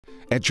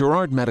At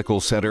Girard Medical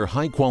Center,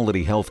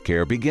 high-quality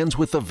healthcare begins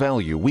with the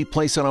value we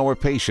place on our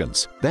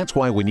patients. That's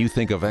why when you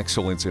think of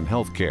excellence in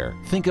healthcare,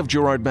 think of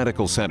Girard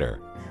Medical Center.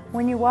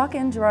 When you walk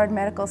in Girard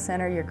Medical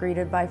Center, you're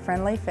greeted by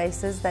friendly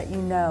faces that you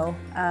know,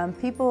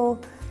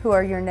 people who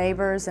are your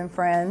neighbors and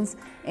friends,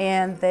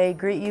 and they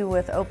greet you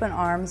with open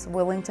arms,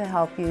 willing to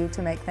help you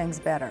to make things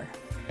better.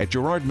 At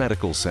Girard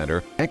Medical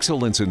Center,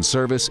 excellence in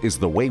service is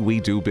the way we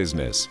do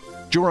business.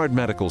 Girard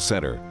Medical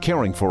Center,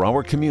 caring for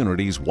our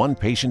communities one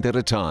patient at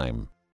a time.